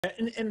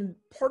And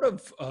part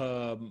of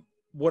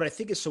what I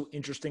think is so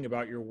interesting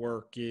about your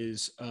work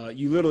is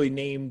you literally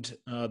named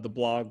the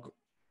blog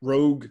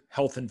Rogue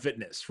Health and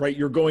Fitness, right?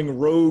 You're going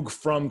rogue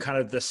from kind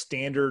of the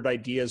standard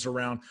ideas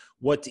around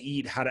what to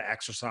eat, how to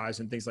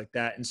exercise, and things like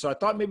that. And so I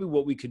thought maybe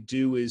what we could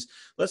do is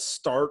let's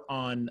start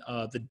on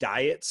the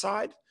diet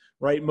side,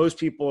 right? Most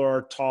people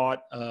are taught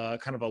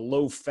kind of a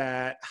low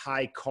fat,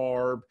 high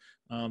carb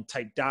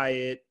type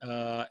diet,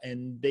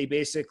 and they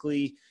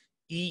basically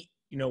eat,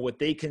 what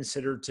they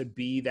consider to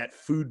be that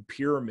food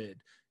pyramid.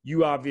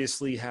 You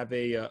obviously have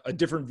a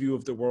different view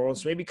of the world.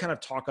 So maybe kind of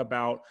talk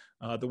about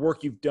the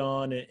work you've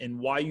done and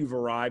why you've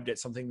arrived at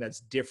something that's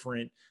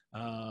different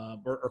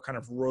or kind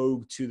of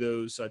rogue to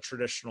those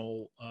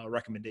traditional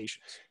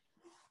recommendations.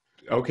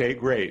 Okay,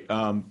 great.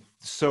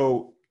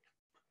 So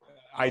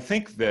I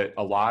think that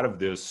a lot of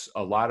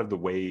the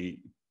way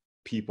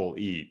people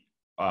eat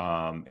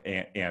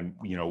and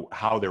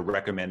how they're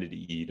recommended to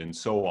eat and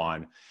so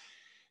on,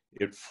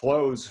 it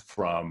flows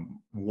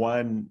from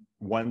one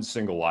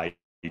single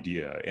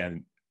idea,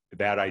 and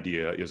that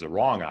idea is a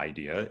wrong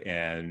idea,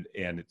 and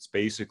it's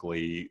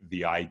basically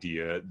the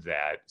idea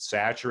that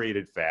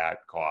saturated fat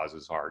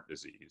causes heart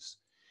disease.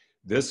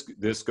 This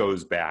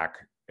goes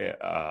back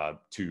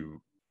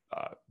to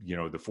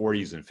the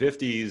 40s and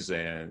 50s,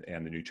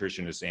 and the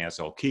nutritionist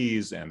Ansel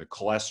Keys and the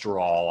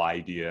cholesterol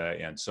idea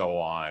and so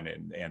on,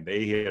 and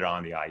they hit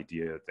on the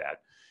idea that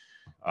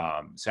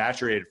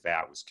saturated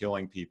fat was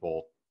killing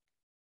people.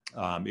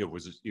 It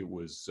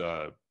was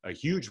a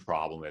huge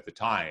problem at the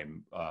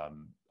time.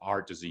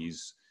 Heart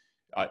disease,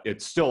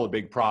 it's still a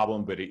big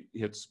problem, but it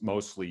hits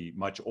mostly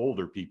much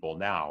older people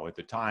now. At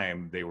the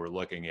time, they were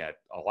looking at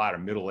a lot of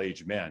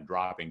middle-aged men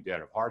dropping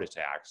dead of heart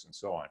attacks and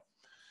so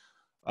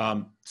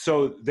on.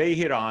 So they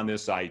hit on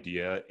this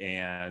idea,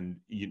 and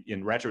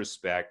in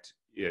retrospect,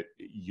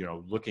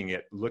 looking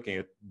at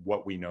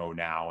what we know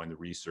now in the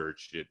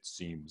research, it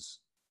seems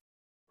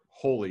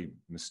wholly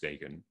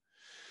mistaken.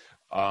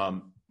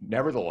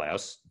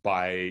 Nevertheless,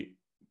 by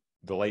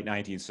the late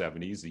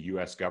 1970s, the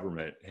US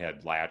government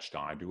had latched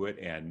onto it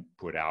and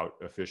put out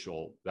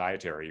official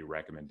dietary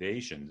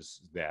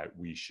recommendations that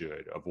we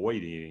should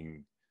avoid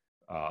eating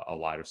a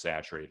lot of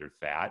saturated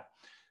fat,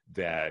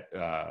 that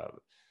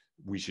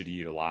we should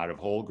eat a lot of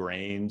whole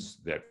grains,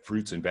 that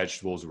fruits and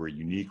vegetables were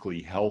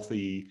uniquely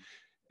healthy,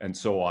 and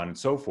so on and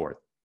so forth.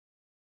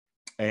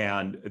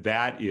 And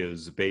that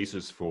is the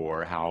basis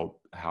for how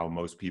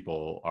most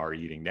people are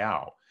eating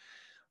now.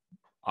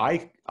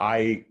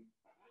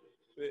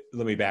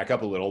 Let me back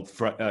up a little.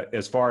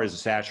 As far as the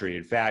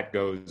saturated fat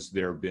goes,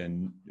 there have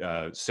been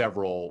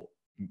several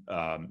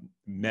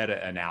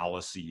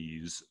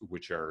meta-analyses,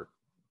 which are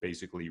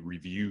basically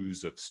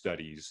reviews of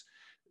studies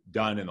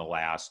done in the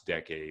last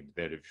decade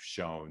that have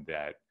shown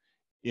that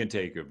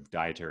intake of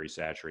dietary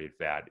saturated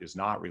fat is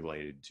not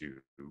related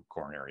to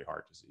coronary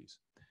heart disease.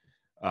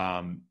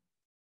 I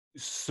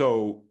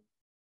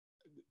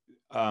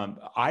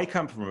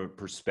come from a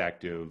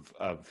perspective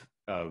of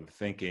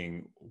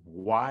thinking,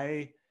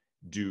 why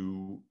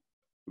does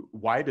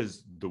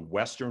the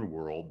Western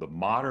world, the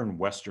modern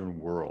Western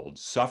world,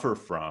 suffer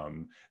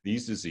from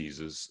these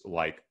diseases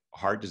like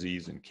heart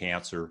disease and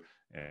cancer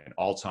and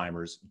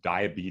Alzheimer's,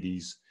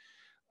 diabetes,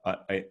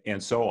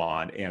 and so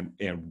on,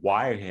 and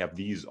why have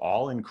these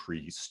all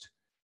increased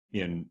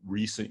in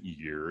recent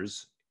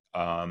years,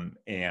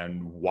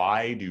 and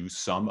why do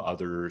some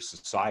other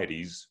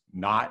societies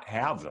not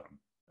have them,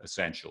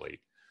 essentially?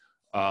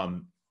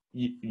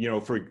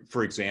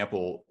 For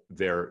example,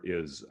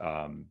 there's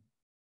an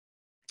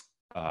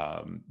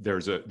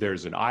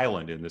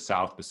island in the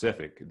South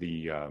Pacific,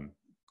 the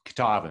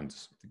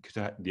Catawbans,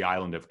 the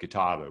island of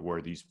Catawba,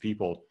 where these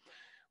people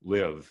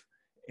live,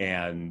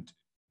 and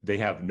they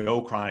have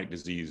no chronic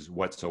disease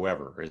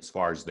whatsoever, as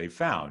far as they've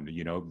found.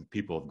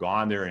 People have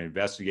gone there and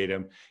investigated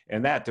them,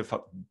 and that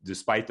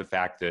despite the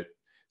fact that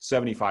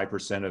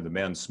 75% of the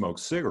men smoke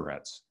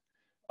cigarettes.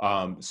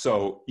 I'm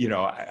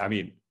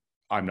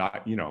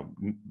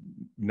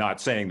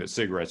not saying that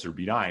cigarettes are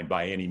benign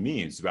by any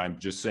means, but I'm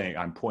just saying,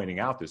 I'm pointing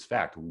out this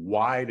fact.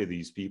 Why do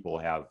these people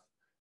have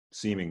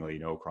seemingly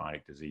no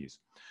chronic disease?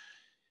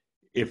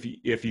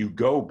 If you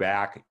go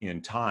back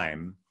in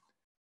time,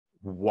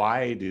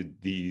 why did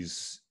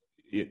these,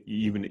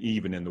 even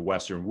in the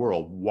Western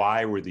world,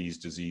 why were these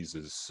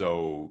diseases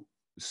so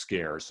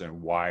scarce,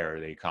 and why are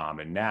they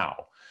common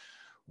now?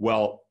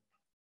 Well,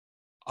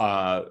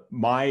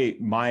 my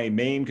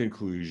main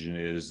conclusion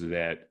is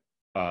that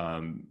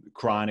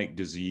chronic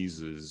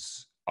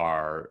diseases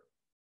are,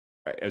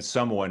 as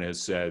someone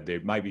has said, they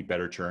might be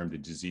better termed the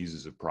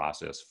diseases of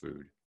processed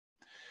food.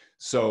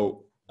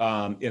 So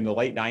in the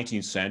late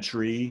 19th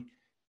century,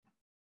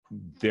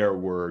 there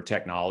were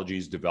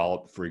technologies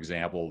developed, for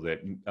example,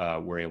 that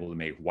were able to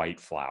make white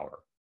flour.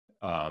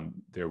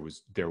 There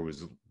was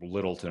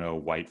little to no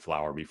white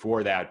flour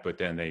before that, but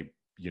then they,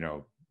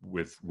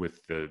 with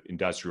the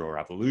Industrial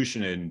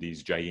Revolution and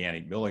these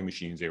gigantic milling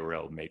machines, they were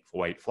able to make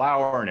white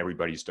flour, and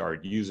everybody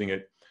started using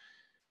it.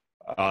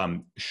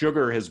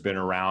 Sugar has been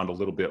around a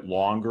little bit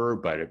longer,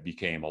 but it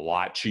became a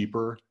lot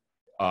cheaper.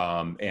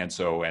 And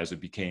so as it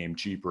became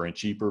cheaper and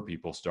cheaper,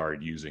 people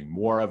started using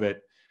more of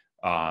it.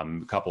 A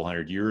couple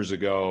hundred years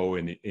ago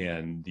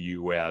in the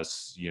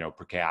US,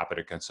 per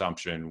capita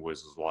consumption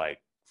was like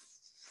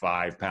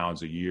 5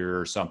 pounds a year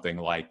or something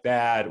like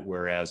that,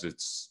 whereas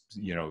it's,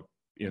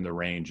 in the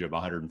range of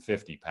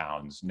 150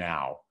 pounds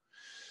now.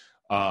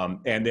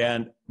 And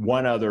then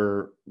one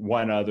other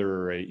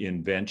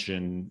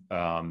invention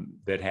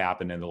that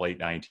happened in the late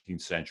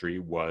 19th century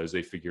was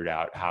they figured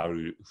out how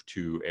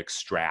to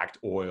extract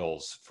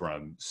oils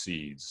from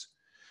seeds.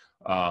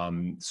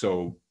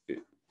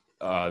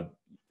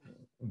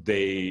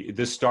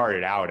 This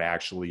started out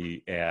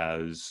actually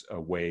as a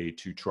way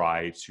to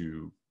try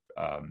to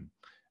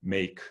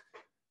make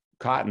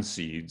cotton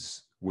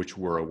seeds, which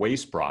were a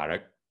waste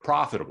product,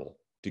 profitable,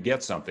 to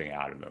get something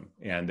out of them,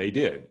 and they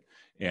did.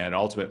 And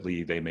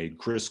ultimately, they made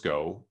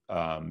Crisco.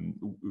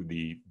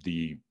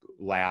 The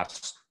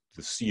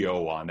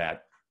CO on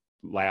that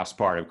last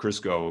part of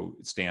Crisco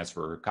stands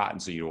for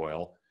cottonseed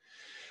oil.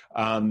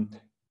 And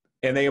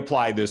they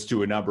applied this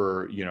to a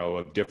number,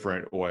 of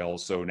different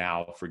oils. So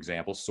now, for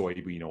example,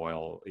 soybean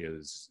oil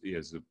is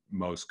the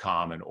most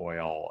common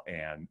oil,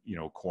 and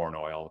corn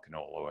oil,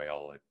 canola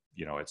oil,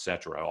 et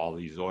cetera, all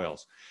these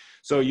oils.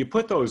 So you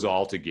put those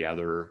all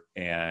together,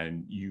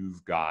 and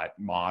you've got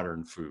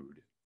modern food.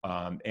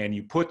 And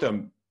you put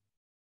them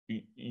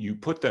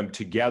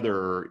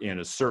together in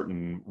a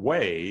certain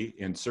way,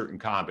 in certain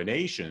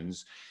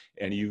combinations,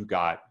 and you've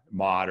got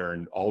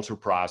modern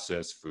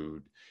ultra-processed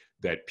food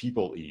that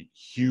people eat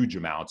huge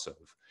amounts of.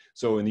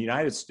 So in the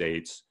United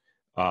States,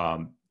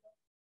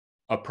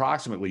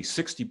 approximately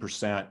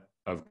 60%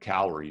 of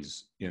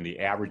calories in the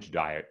average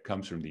diet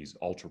comes from these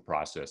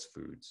ultra-processed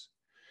foods.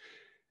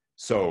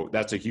 So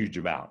that's a huge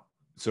amount.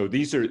 So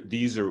these are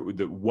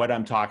what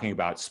I'm talking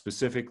about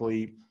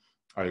specifically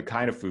are the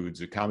kind of foods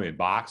that come in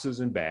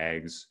boxes and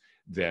bags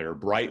that are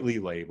brightly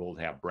labeled,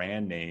 have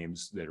brand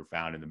names, that are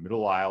found in the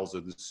middle aisles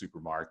of the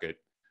supermarket.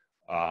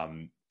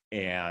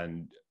 And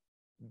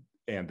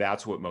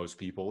that's what most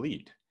people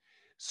eat.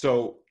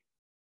 So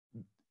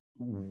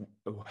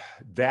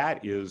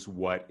that is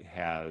what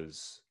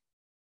has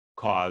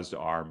caused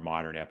our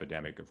modern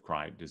epidemic of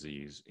chronic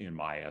disease, in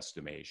my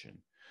estimation.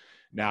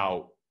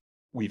 Now,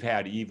 we've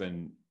had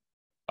even,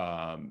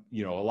 a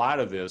lot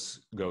of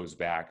this goes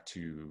back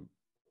to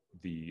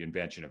the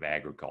invention of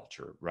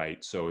agriculture,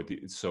 right? So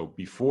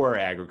before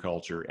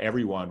agriculture,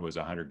 everyone was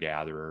a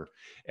hunter-gatherer.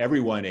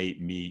 Everyone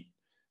ate meat,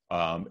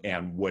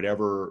 and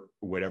whatever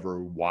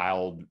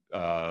wild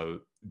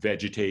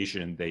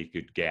vegetation they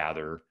could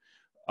gather.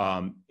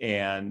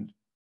 And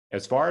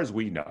as far as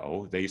we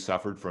know, they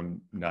suffered from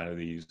none of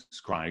these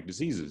chronic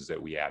diseases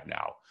that we have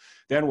now.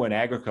 Then when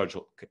agriculture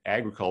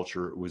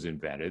was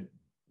invented,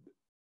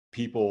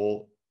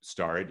 people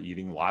started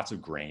eating lots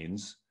of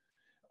grains,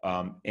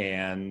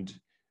 and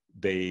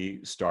they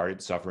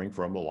started suffering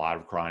from a lot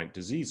of chronic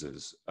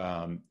diseases.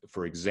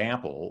 For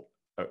example,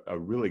 a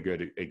really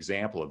good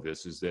example of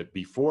this is that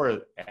before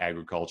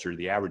agriculture,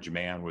 the average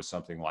man was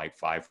something like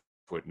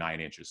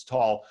 5'9"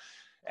 tall.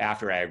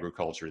 After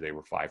agriculture, they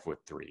were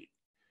 5'3".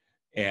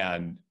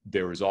 And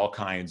there was all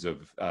kinds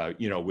of,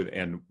 with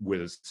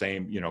the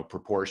same,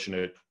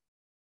 proportionate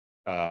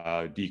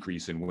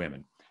decrease in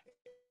women.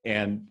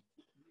 And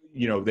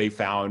they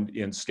found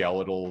in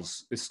skeletal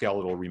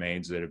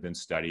remains that have been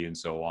studied and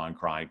so on,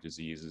 chronic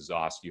diseases,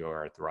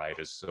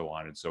 osteoarthritis, so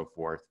on and so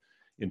forth.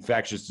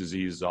 Infectious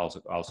diseases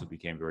also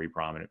became very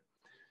prominent.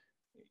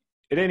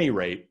 At any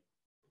rate,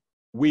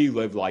 we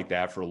lived like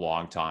that for a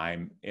long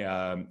time.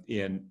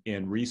 In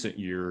recent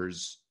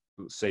years,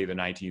 say the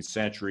 19th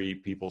century,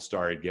 people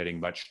started getting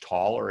much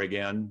taller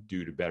again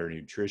due to better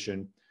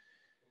nutrition.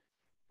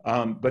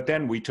 But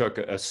then we took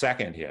a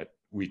second hit.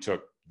 We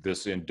took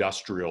this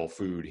industrial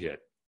food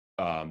hit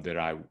that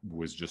I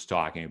was just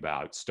talking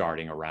about,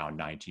 starting around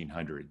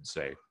 1900,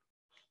 say.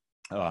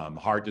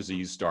 Heart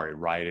disease started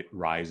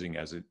rising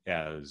as an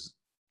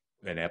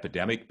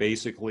epidemic,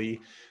 basically.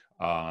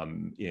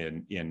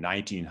 In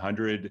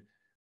 1900,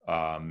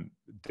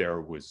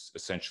 there was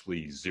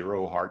essentially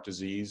zero heart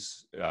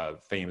disease.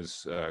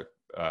 Famous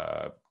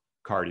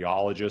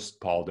cardiologist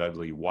Paul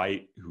Dudley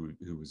White,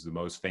 who was the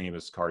most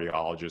famous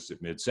cardiologist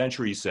at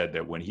mid-century, said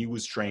that when he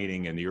was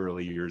training in the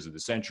early years of the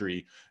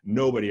century,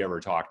 nobody ever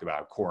talked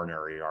about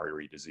coronary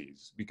artery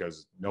disease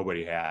because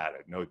nobody had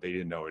it. No, they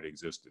didn't know it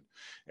existed.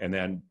 And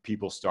then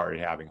people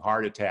started having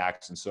heart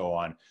attacks and so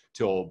on,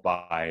 till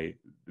by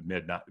the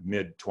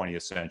mid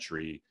 20th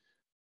century,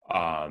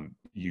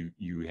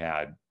 you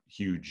had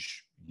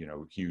huge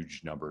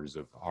numbers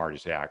of heart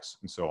attacks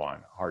and so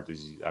on, heart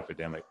disease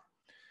epidemic.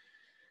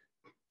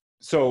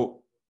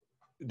 So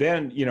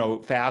then,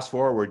 fast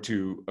forward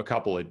to a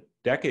couple of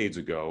decades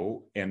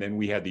ago, and then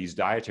we had these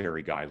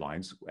dietary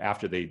guidelines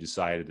after they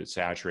decided that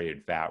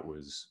saturated fat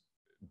was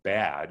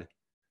bad.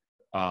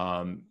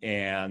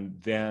 And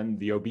then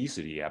the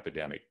obesity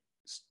epidemic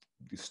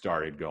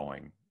started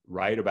going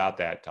right about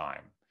that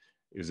time.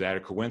 Is that a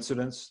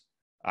coincidence?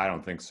 I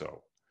don't think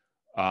so.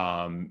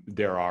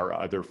 There are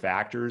other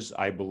factors,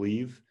 I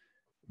believe,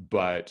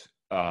 but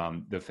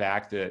the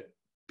fact that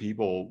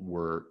people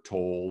were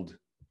told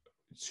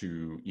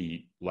to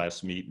eat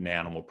less meat and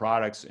animal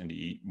products and to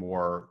eat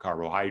more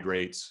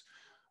carbohydrates,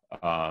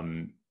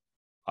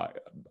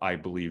 I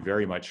believe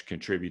very much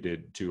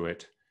contributed to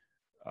it.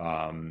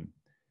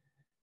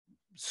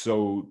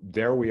 So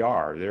there we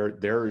are.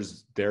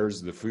 There's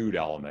the food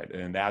element,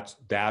 and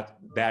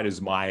that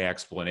is my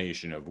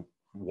explanation of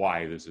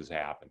why this has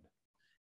happened.